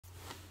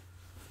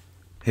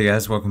Hey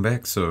guys, welcome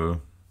back.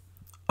 So,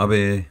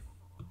 Abe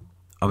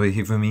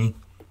Hifumi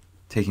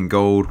taking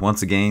gold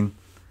once again.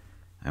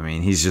 I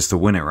mean, he's just a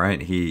winner,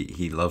 right?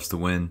 He loves to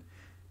win,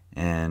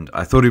 and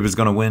I thought he was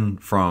gonna win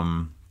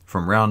from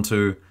round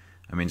two.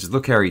 I mean, just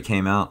look how he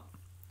came out.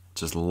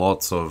 Just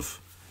lots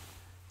of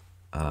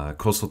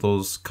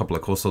kosotos, couple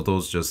of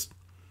kosotos. Just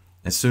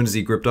as soon as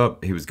he gripped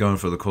up, he was going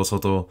for the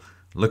kosoto,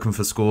 looking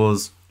for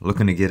scores,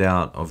 looking to get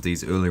out of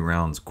these early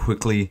rounds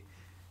quickly,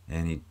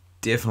 and he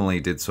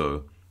definitely did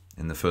so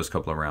in the first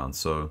couple of rounds.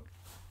 So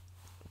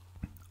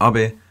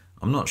Abe,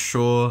 I'm not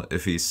sure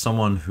if he's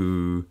someone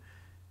who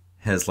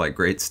has like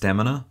great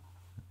stamina.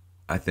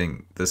 I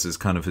think this is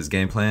kind of his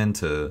game plan,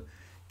 to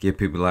get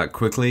people out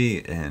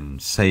quickly and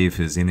save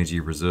his energy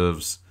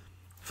reserves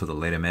for the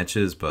later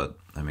matches. But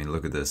I mean,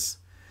 look at this.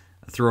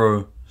 A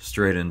throw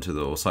straight into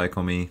the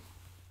osaikomi.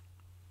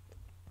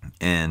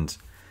 And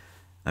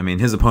I mean,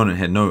 his opponent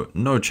had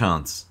no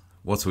chance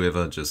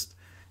whatsoever. Just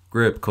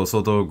grip,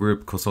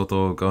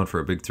 kosoto, going for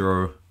a big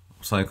throw.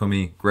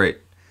 Osaikomi, great.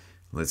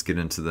 Let's get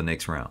into the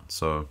next round.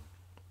 So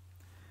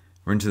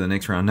we're into the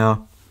next round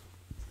now.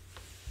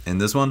 In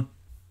this one,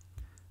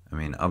 I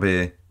mean,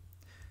 Abe,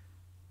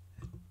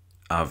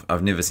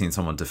 I've never seen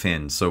someone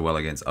defend so well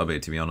against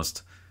Abe, to be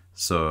honest.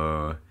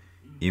 So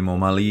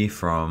Imomali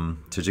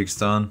from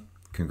Tajikistan,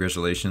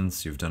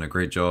 congratulations, you've done a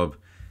great job.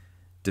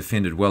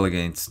 Defended well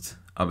against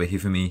Abe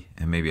Hifumi,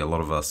 and maybe a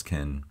lot of us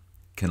can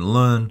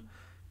learn,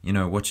 you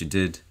know, what you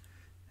did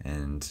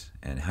and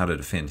how to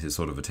defend his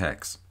sort of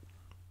attacks.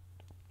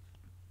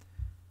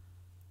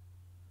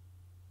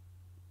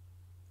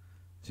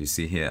 So you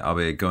see here,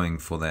 Abe going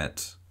for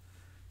that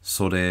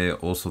sore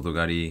or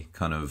sotogari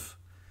kind of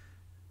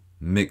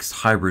mixed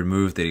hybrid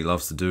move that he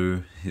loves to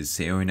do. His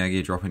seoi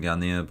nage dropping down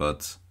there,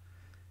 but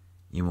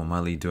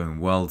Imomari doing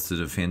well to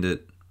defend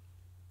it.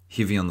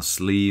 Heavy on the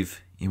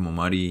sleeve,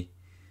 Imomari,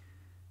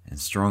 and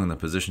strong in the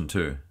position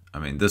too. I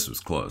mean, this was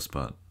close,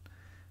 but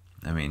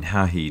I mean,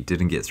 how he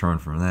didn't get thrown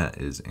from that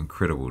is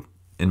incredible.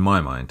 In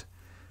my mind,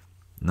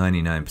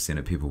 99%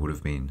 of people would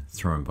have been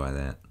thrown by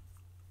that.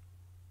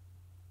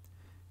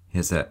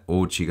 Here's that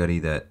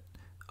ochigari that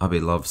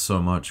Abe loves so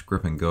much,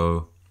 grip and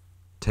go.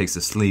 Takes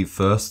the sleeve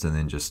first and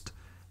then just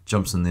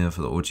jumps in there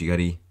for the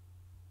ochigari.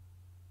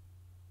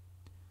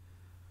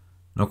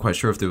 Not quite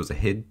sure if there was a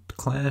head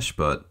clash,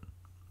 but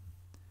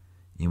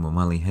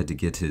Imomali had to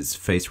get his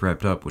face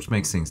wrapped up, which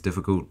makes things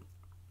difficult.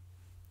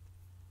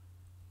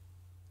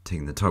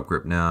 Taking the top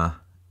grip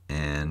now,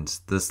 and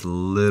this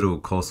little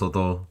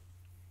kosoto,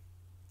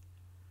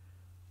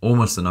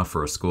 almost enough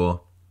for a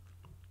score.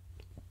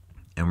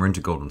 And we're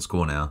into golden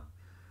score now.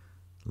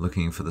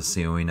 Looking for the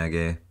seoi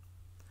nage.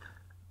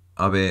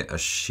 Abe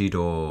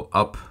Ashido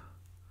up.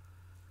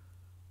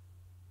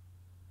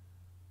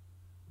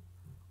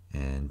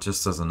 And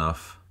just does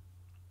enough.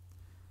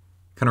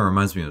 Kind of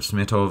reminds me of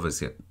Smetov.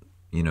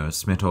 You know,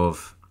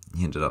 Smetov,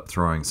 he ended up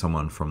throwing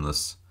someone from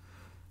this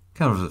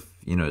kind of,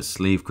 you know,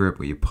 sleeve grip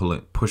where you pull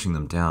it, pushing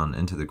them down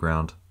into the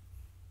ground.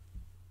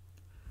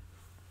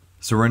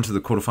 So we're into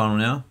the quarterfinal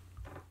now.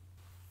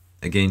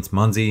 Against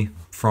Manzi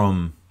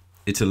from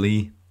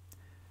Italy,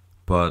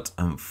 but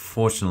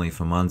unfortunately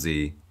for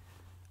Manzi,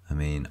 I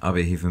mean,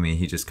 Abe Hifumi,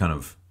 he just kind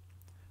of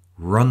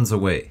runs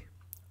away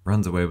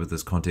with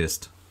this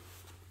contest.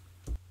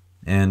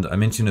 And I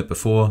mentioned it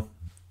before,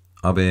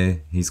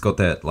 Abe, he's got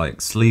that like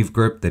sleeve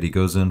grip that he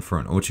goes in for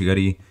an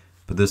ochigari,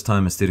 but this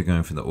time instead of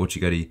going for the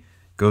ochigari,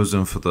 goes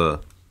in for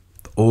the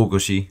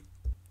ogoshi.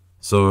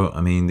 So, I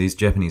mean, these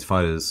Japanese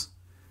fighters,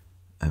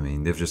 I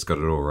mean, they've just got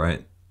it all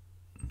right.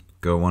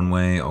 Go one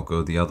way, I'll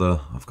go the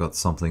other. I've got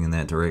something in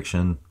that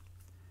direction.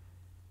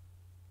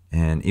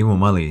 And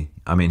Imomali,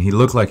 I mean, he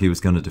looked like he was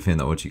going to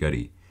defend the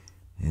ochigari.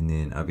 And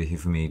then Abe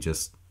Hifumi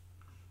just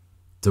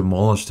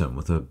demolished him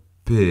with a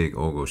big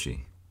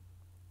ogoshi.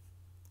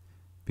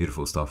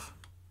 Beautiful stuff.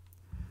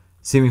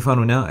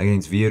 Semi-final now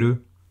against Vieru.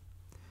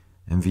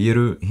 And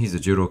Vieru, he's a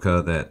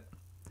judoka that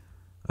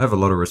I have a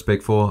lot of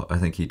respect for. I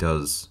think he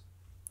does,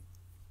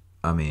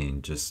 I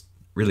mean, just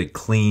really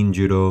clean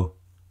judo.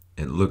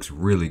 It looks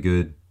really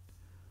good.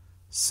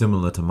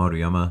 Similar to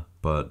Maruyama,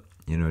 but,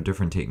 you know,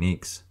 different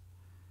techniques.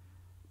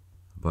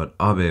 But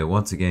Abe,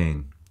 once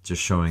again,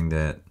 just showing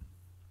that,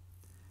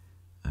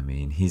 I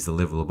mean, he's the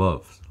level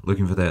above.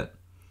 Looking for that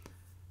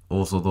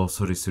Osodo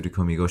Sorisuri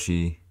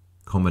Komigoshi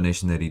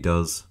combination that he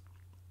does.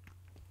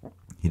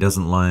 He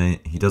doesn't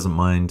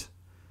mind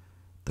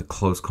the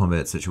close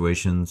combat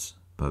situations,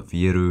 but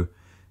Vieru,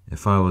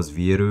 if I was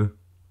Vieru,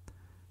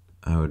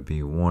 I would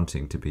be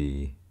wanting to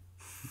be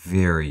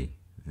very,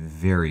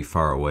 very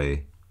far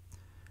away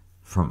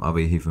from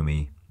Abe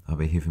Hifumi.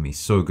 Abe Hifumi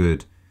so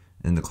good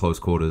in the close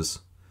quarters.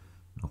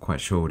 Not quite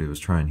sure what he was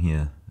trying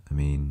here. I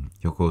mean,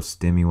 Yoko's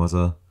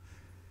Demiwaza.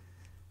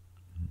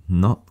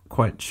 Not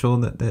quite sure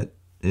that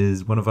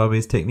is one of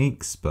Abe's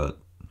techniques, but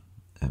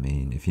I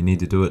mean, if you need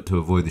to do it to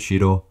avoid the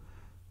Shido,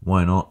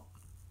 why not?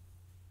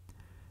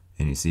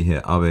 And you see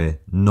here, Abe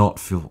not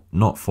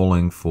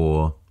falling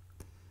for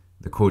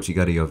the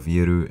Kochigari of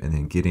Vieru and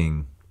then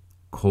getting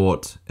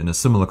caught in a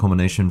similar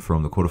combination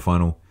from the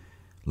quarterfinal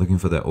looking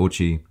for that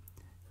ochi,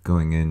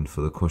 going in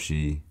for the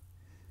koshi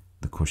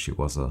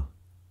waza.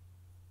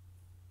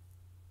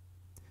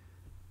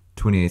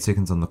 28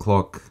 seconds on the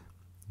clock.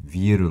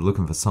 Vieru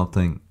looking for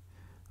something,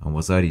 and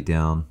Wazari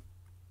down.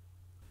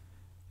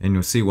 And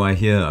you'll see why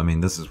here. I mean,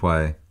 this is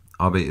why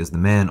Abe is the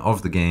man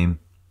of the game.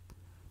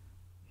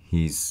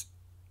 He's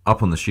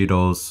up on the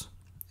shidos,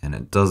 and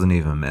it doesn't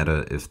even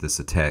matter if this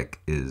attack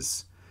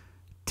is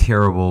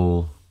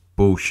terrible,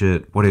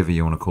 bullshit, whatever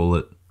you want to call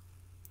it.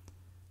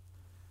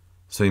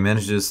 So he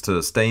manages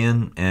to stay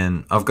in,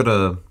 and I've got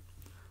a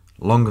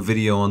longer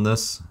video on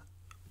this.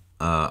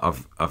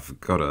 I've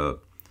got a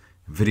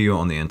video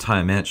on the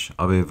entire match,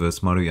 Abe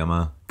vs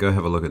Maruyama. Go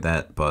have a look at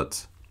that.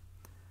 But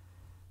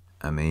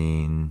I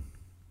mean,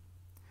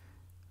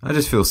 I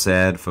just feel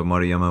sad for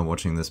Maruyama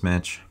watching this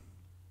match.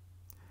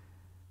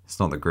 It's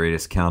not the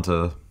greatest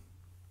counter.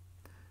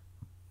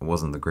 It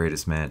wasn't the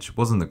greatest match. It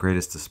wasn't the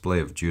greatest display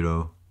of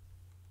judo.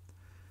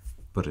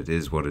 But it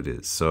is what it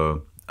is.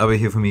 So, Abe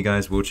here for me,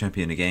 guys. World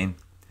Champion again.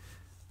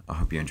 I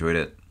hope you enjoyed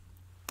it.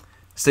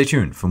 Stay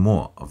tuned for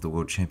more of the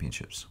World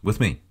Championships with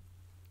me,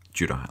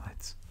 Judo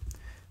Highlights.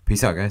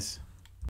 Peace out, guys.